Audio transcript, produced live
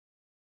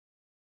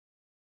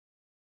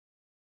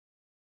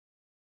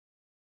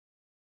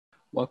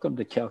Welcome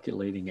to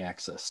Calculating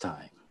Access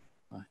Time.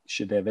 You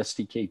should have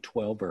SDK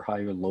 12 or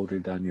higher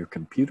loaded on your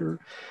computer.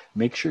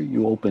 Make sure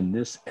you open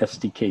this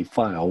SDK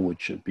file,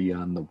 which should be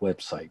on the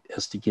website,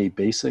 SDK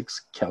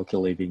Basics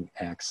Calculating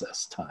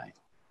Access Time.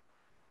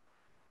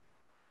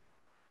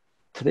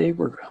 Today,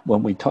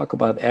 when we talk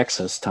about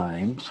access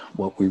times,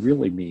 what we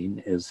really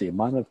mean is the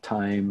amount of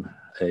time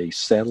a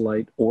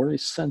satellite or a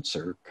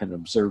sensor can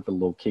observe a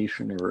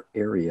location or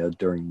area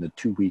during the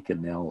 2-week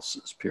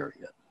analysis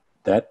period.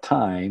 That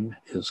time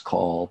is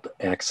called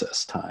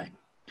access time.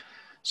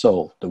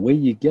 So the way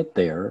you get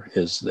there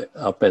is that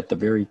up at the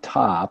very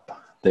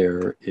top,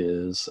 there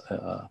is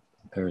an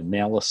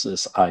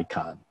analysis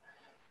icon.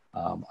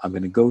 I'm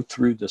going to go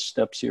through the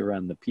steps here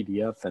on the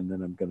PDF, and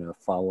then I'm going to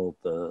follow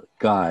the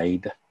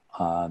guide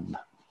on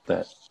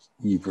that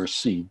you've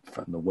received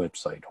from the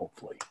website,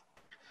 hopefully.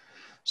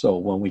 So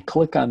when we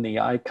click on the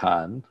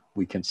icon,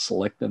 we can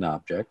select an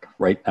object.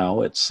 Right now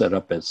it's set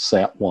up as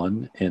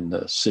SAT1 in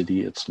the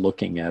city it's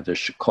looking at is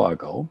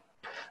Chicago.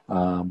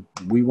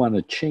 We want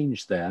to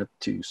change that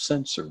to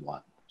sensor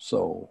 1.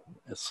 So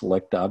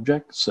select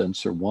object,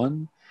 sensor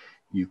 1,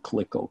 you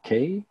click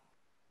OK.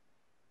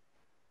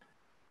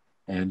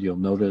 And you'll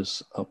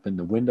notice up in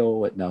the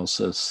window, it now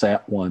says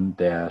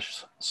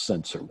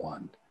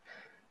SAT1-sensor1.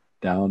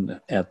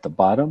 Down at the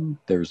bottom,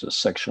 there's a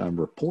section on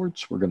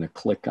reports. We're going to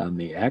click on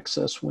the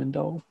access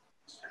window,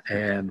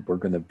 and we're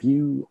going to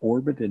view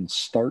orbit and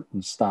start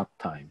and stop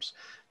times.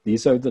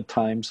 These are the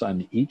times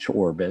on each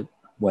orbit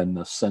when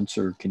the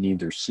sensor can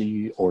either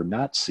see or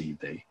not see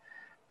the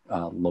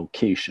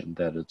location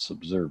that it's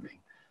observing.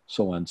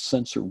 So on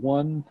sensor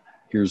 1,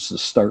 here's the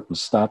start and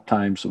stop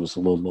times. It was a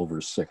little over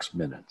 6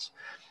 minutes.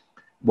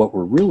 What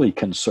we're really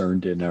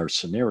concerned in our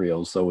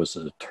scenarios, though, is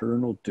the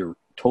total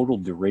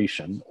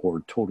duration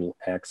or total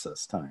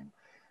access time.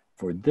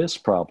 For this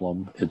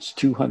problem, it's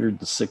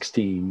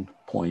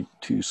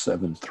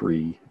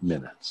 216.273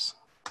 minutes.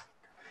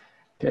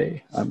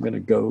 Okay, I'm going to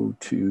go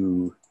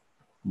to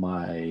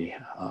my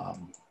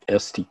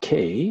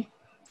SDK.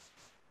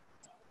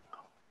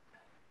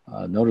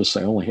 Notice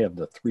I only have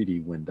the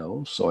 3D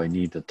window, so I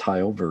need to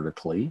tile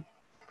vertically.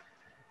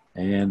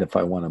 And if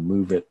I want to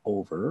move it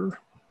over,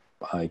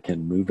 I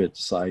can move it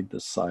side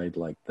to side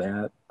like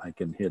that. I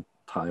can hit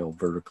tile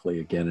vertically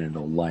again, and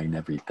it'll line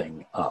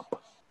everything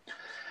up.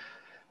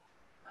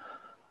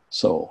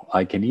 So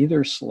I can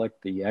either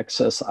select the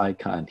access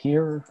icon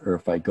here, or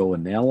if I go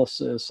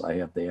analysis, I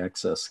have the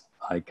access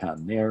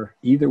icon there.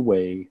 Either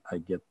way, I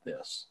get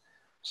this.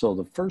 So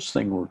the first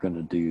thing we're going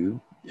to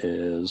do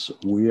is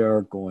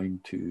we're going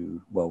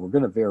to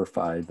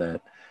verify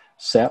that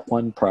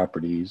SAT1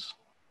 properties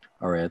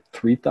are at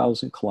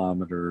 3,000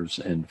 kilometers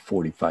and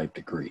 45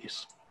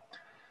 degrees.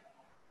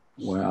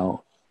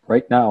 Well,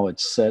 right now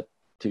it's set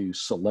to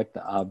select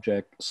the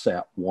object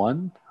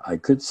SAT1. I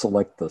could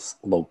select the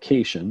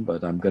location,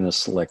 but I'm going to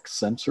select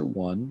sensor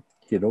 1,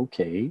 hit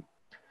OK,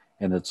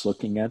 and it's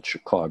looking at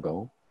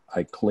Chicago.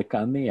 I click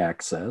on the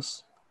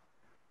access.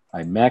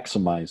 I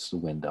maximize the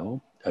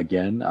window.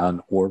 Again,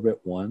 on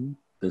orbit 1,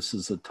 this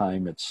is the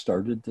time it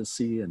started to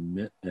see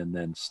and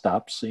then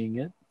stopped seeing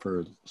it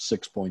for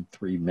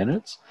 6.3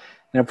 minutes.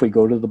 And if we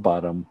go to the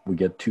bottom, we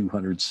get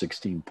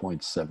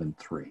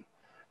 216.73.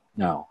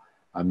 Now,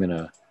 I'm going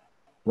to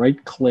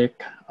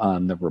right-click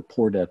on the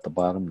report at the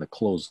bottom to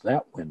close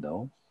that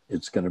window.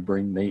 It's going to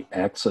bring the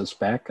access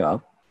back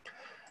up.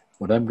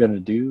 What I'm going to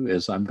do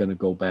is I'm going to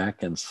go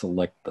back and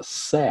select the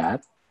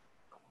SAT,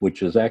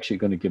 which is actually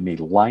going to give me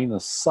line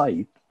of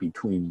sight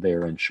between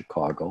there and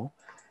Chicago,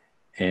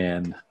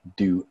 and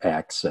do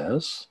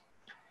access.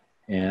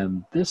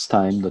 And this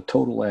time, the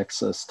total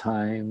access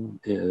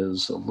time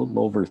is a little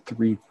over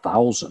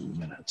 3,000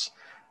 minutes.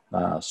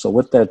 So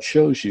what that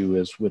shows you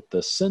is with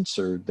the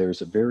sensor,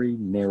 there's a very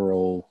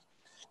narrow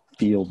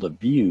field of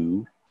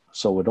view,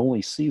 so it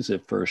only sees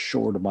it for a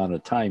short amount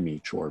of time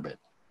each orbit.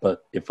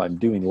 But if I'm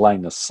doing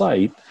line of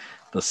sight,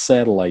 the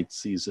satellite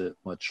sees it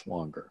much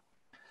longer.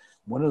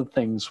 One of the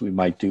things we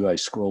might do, I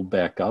scroll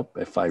back up.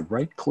 If I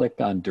right-click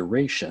on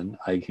duration,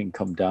 I can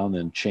come down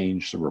and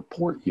change the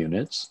report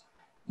units.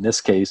 In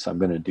this case, I'm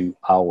going to do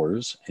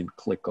hours and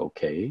click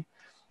OK.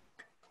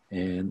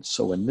 And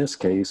so in this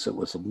case, it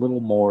was a little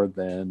more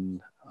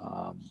than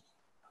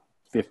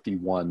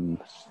 51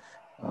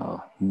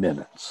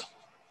 minutes.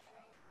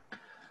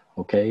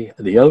 Okay,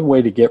 the other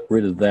way to get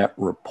rid of that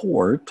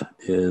report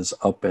is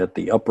up at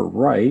the upper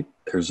right,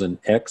 there's an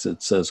X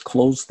that says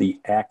close the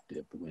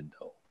active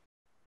window.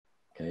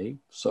 Okay,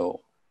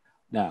 so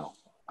now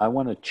I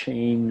want to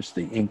change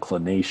the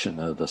inclination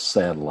of the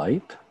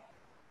satellite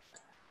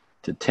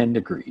to 10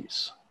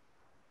 degrees.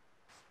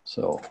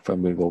 So if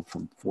I'm going to go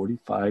from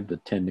 45 to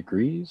 10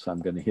 degrees, I'm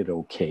going to hit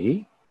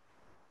OK.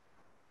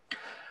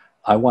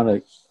 I want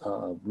to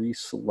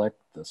reselect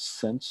the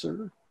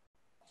sensor.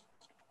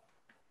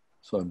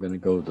 So I'm going to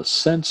go to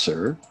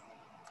sensor.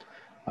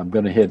 I'm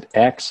going to hit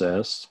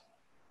access,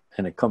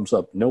 and it comes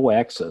up no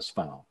access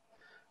found.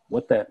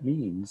 What that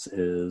means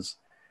is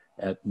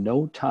at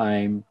no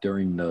time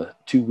during the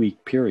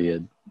 2-week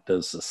period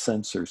does the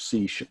sensor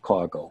see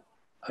Chicago.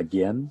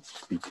 Again,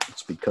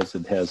 it's because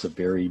it has a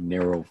very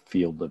narrow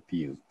field of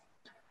view.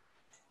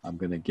 I'm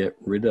going to get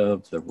rid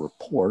of the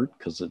report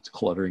because it's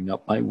cluttering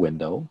up my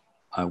window.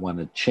 I want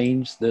to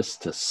change this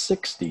to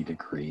 60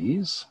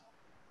 degrees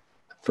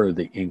for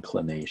the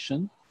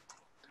inclination.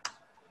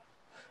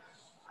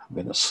 I'm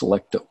going to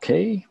select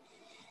OK.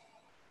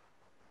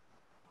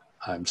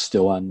 I'm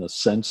still on the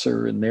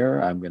sensor in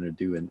there. I'm going to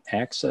do an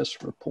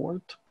access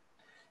report.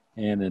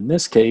 And in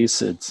this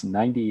case, it's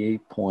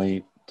 98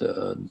 point,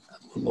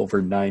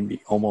 over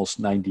 90, almost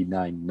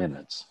 99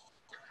 minutes.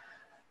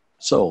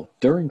 So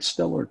during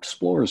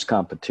StellarXplorers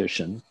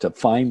competition, to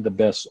find the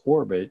best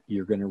orbit,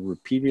 you're going to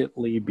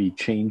repeatedly be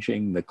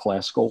changing the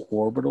classical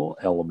orbital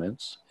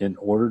elements in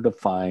order to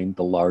find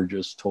the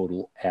largest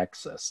total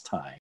access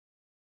time.